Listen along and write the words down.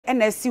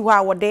ena si ho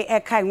a wode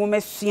eka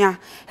nwomesua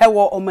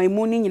hewo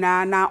omaimu ni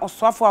nyina na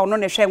osoafo a ono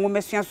ne hwe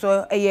nwomesua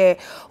so eye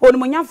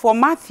onimonyafo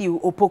Matthew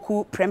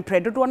Opoku prempre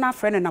dodo na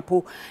afre ne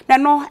napo na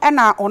no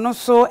ena ono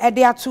so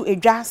ede atu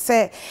edwa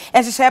se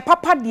ehye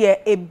papa de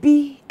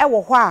ebi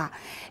ewo ho a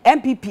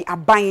MPP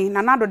aban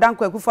na nado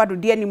danko akufo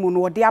adode animu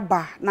no wode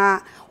aba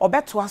na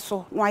obeto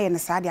aso no aye ne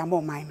saade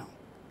amoman no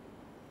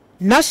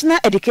National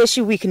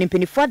Education Week ni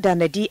mpenifa da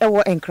na di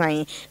ewo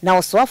enkran na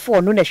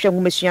osoafo no na hwe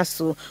nwomesua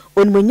so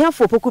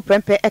onimonyafo Opoku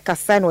prempe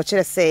ekasa na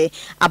okire se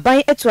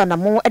aban etu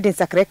anamo eden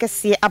sakre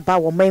kese aba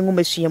wo man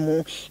nwomesua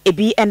mu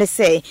ebi ene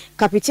se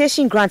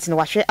capitation grant na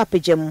wahwe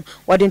apagem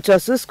wode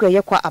ntoso school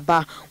yekwa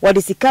aba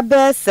wode sika be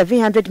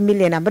 700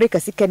 million America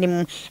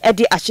sikanim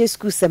edi ahye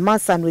school se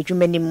mansa no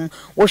adwumanim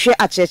wo hwe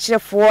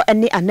akyerkyerefo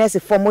ene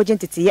anesefo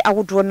mogentiti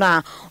awodo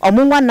na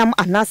omonwanam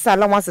anasa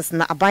allowances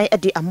na aban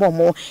edi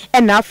amomo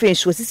ena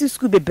afenso sisi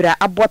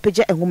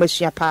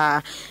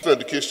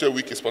Education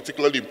Week is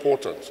particularly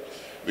important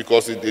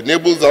because it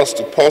enables us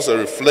to pause and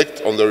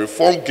reflect on the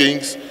reform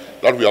gains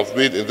that we have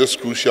made in this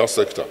crucial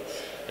sector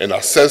and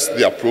assess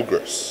their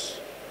progress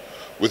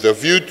with a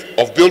view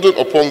of building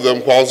upon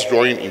them whilst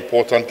drawing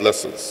important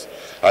lessons.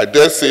 I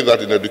dare say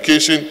that in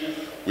education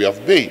we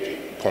have made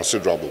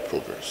considerable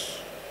progress.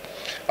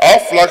 Our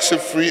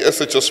flagship free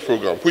SHS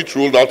program, which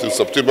rolled out in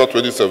September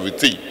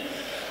 2017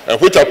 and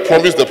which I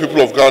promised the people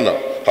of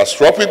Ghana, has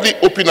rapidly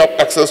opened up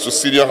access to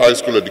senior high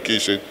school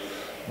education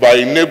by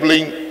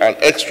enabling an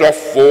extra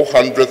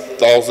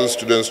 400,000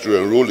 students to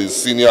enroll in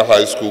senior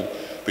high school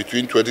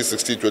between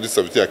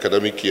 2016-2017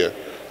 academic year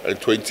and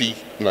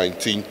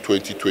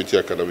 2019-2020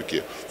 academic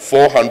year.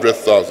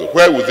 400,000.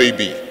 Where would they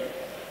be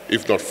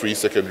if not free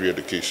secondary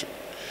education?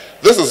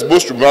 This is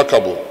most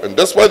remarkable, and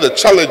despite the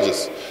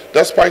challenges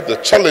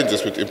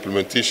with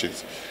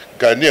implementations,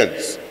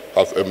 Ghanaians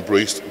have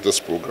embraced this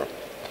program.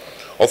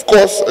 Of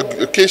course,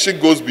 education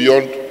goes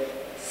beyond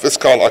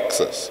fiscal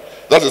access.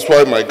 That is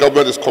why my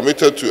government is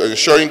committed to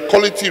ensuring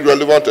quality,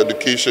 relevant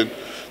education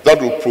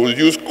that will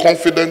produce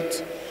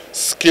confident,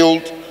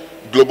 skilled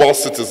global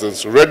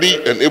citizens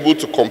ready and able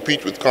to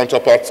compete with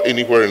counterparts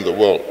anywhere in the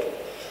world.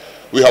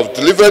 We have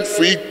delivered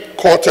free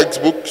core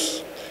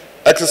textbooks,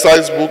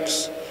 exercise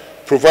books,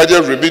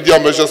 provided remedial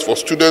measures for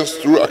students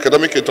through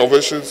academic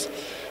interventions,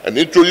 and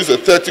introduced a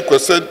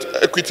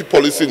 30% equity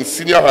policy in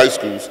senior high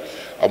schools,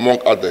 among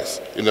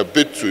others, in a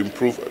bid to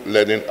improve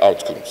learning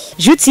outcomes.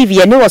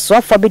 UTV ene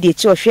waso for be de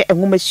chi ohwe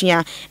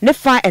enwomesua ne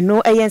fa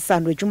eno eyensa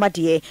no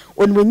adwumade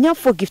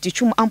onwonyafo gift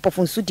twum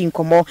ampofo nso di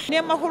nkomo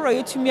ne mahoro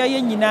yetumi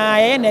aye nyina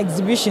ye na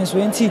exhibitions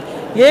wenti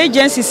ye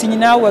agencies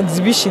nyina wo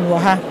exhibition wo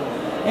ha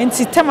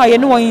enti tema ye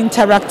ne won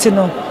interact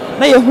no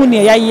na ye hu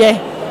ne yaye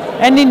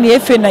ene ne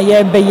efe na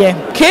ye beye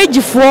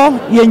kg4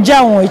 ye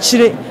nja won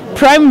akire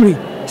primary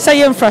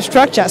say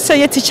infrastructure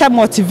say teacher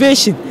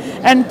motivation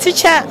and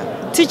teacher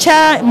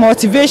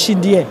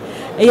motivation there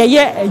ye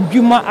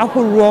adwuma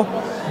ahoro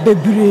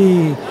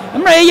bebre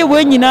mra ye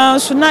we nyina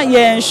so na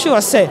ye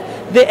ensure say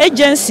the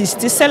agencies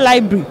to say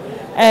library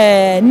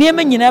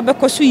niema nyina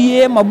bekoso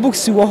ye ma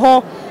books wo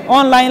ho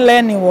online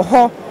learning wo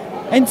ho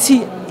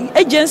enti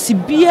agency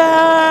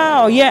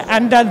bia or ye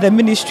under the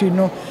ministry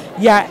no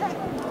ya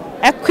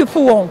equip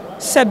won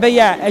say be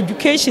ya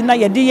education na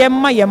ye de ye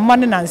ma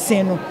ne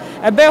nansen no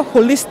ebe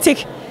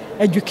holistic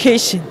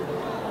education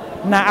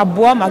na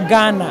aboa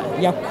magana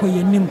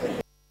yakoyenim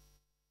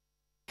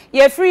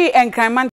ye free enkranman